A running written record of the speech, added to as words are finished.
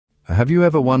have you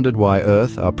ever wondered why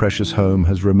Earth, our precious home,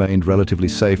 has remained relatively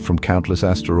safe from countless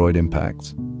asteroid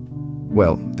impacts?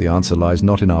 Well, the answer lies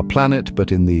not in our planet,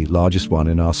 but in the largest one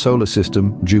in our solar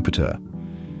system, Jupiter.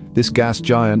 This gas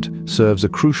giant serves a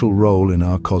crucial role in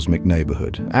our cosmic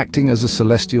neighborhood, acting as a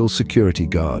celestial security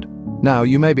guard. Now,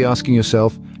 you may be asking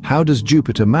yourself, how does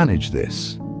Jupiter manage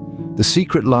this? The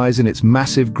secret lies in its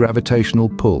massive gravitational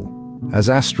pull. As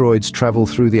asteroids travel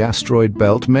through the asteroid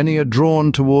belt, many are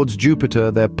drawn towards Jupiter,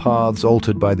 their paths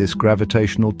altered by this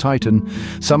gravitational titan.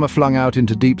 Some are flung out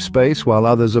into deep space, while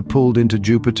others are pulled into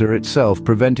Jupiter itself,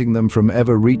 preventing them from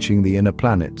ever reaching the inner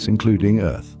planets, including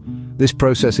Earth. This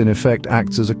process, in effect,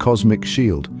 acts as a cosmic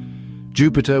shield.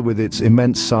 Jupiter, with its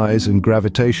immense size and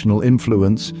gravitational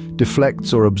influence,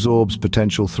 deflects or absorbs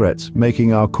potential threats,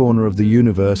 making our corner of the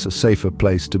universe a safer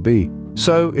place to be.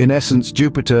 So, in essence,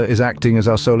 Jupiter is acting as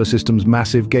our solar system's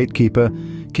massive gatekeeper,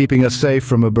 keeping us safe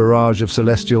from a barrage of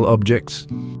celestial objects.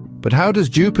 But how does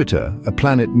Jupiter, a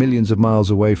planet millions of miles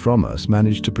away from us,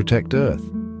 manage to protect Earth?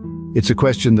 It's a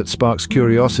question that sparks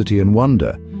curiosity and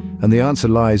wonder, and the answer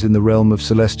lies in the realm of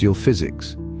celestial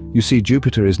physics. You see,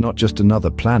 Jupiter is not just another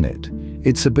planet.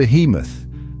 It's a behemoth,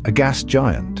 a gas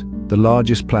giant, the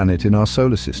largest planet in our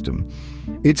solar system.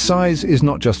 Its size is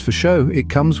not just for show, it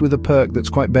comes with a perk that's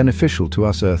quite beneficial to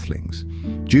us Earthlings.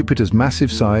 Jupiter's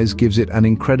massive size gives it an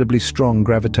incredibly strong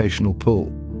gravitational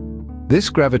pull.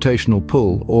 This gravitational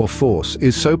pull, or force,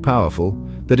 is so powerful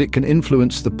that it can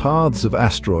influence the paths of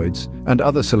asteroids and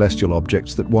other celestial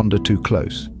objects that wander too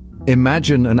close.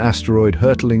 Imagine an asteroid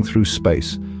hurtling through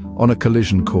space on a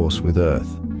collision course with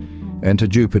Earth. Enter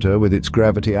Jupiter with its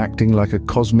gravity acting like a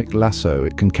cosmic lasso.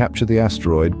 It can capture the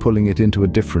asteroid, pulling it into a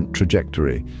different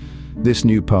trajectory. This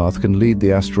new path can lead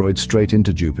the asteroid straight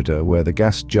into Jupiter, where the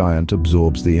gas giant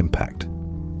absorbs the impact.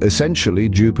 Essentially,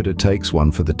 Jupiter takes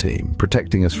one for the team,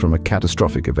 protecting us from a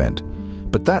catastrophic event.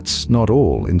 But that's not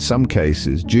all. In some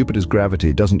cases, Jupiter's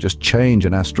gravity doesn't just change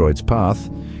an asteroid's path,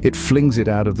 it flings it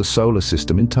out of the solar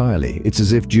system entirely. It's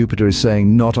as if Jupiter is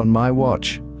saying, "Not on my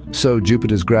watch." So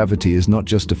Jupiter's gravity is not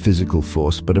just a physical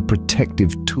force, but a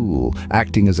protective tool,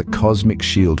 acting as a cosmic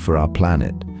shield for our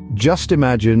planet. Just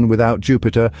imagine, without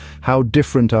Jupiter, how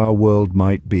different our world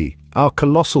might be. Our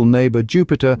colossal neighbor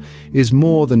Jupiter is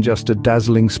more than just a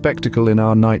dazzling spectacle in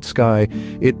our night sky.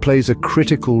 It plays a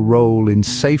critical role in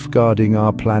safeguarding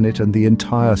our planet and the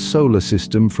entire solar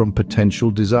system from potential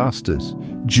disasters.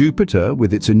 Jupiter,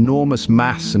 with its enormous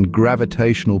mass and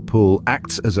gravitational pull,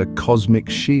 acts as a cosmic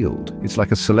shield. It's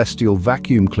like a celestial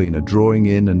vacuum cleaner, drawing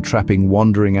in and trapping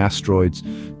wandering asteroids,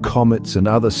 comets, and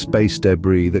other space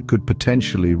debris that could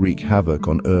potentially wreak havoc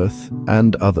on Earth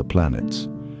and other planets.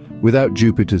 Without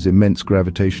Jupiter's immense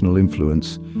gravitational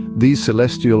influence, these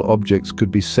celestial objects could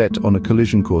be set on a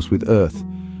collision course with Earth,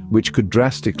 which could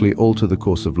drastically alter the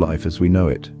course of life as we know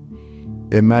it.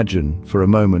 Imagine, for a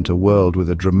moment, a world with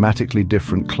a dramatically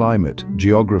different climate,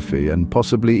 geography, and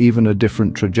possibly even a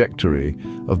different trajectory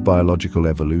of biological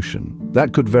evolution.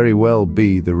 That could very well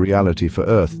be the reality for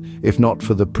Earth, if not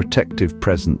for the protective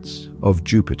presence of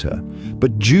Jupiter.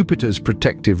 But Jupiter's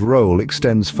protective role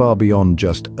extends far beyond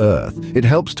just Earth. It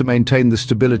helps to maintain the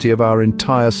stability of our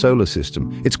entire solar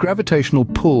system. Its gravitational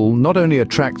pull not only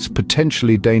attracts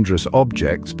potentially dangerous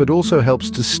objects, but also helps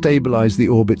to stabilize the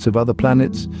orbits of other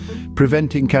planets,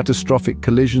 preventing catastrophic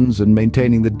collisions and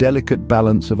maintaining the delicate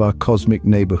balance of our cosmic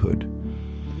neighborhood.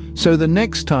 So the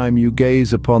next time you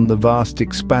gaze upon the vast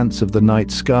expanse of the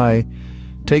night sky,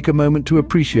 take a moment to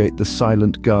appreciate the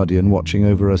silent guardian watching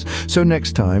over us. So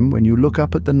next time, when you look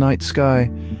up at the night sky,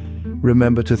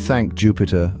 remember to thank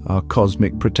Jupiter, our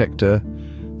cosmic protector,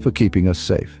 for keeping us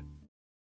safe.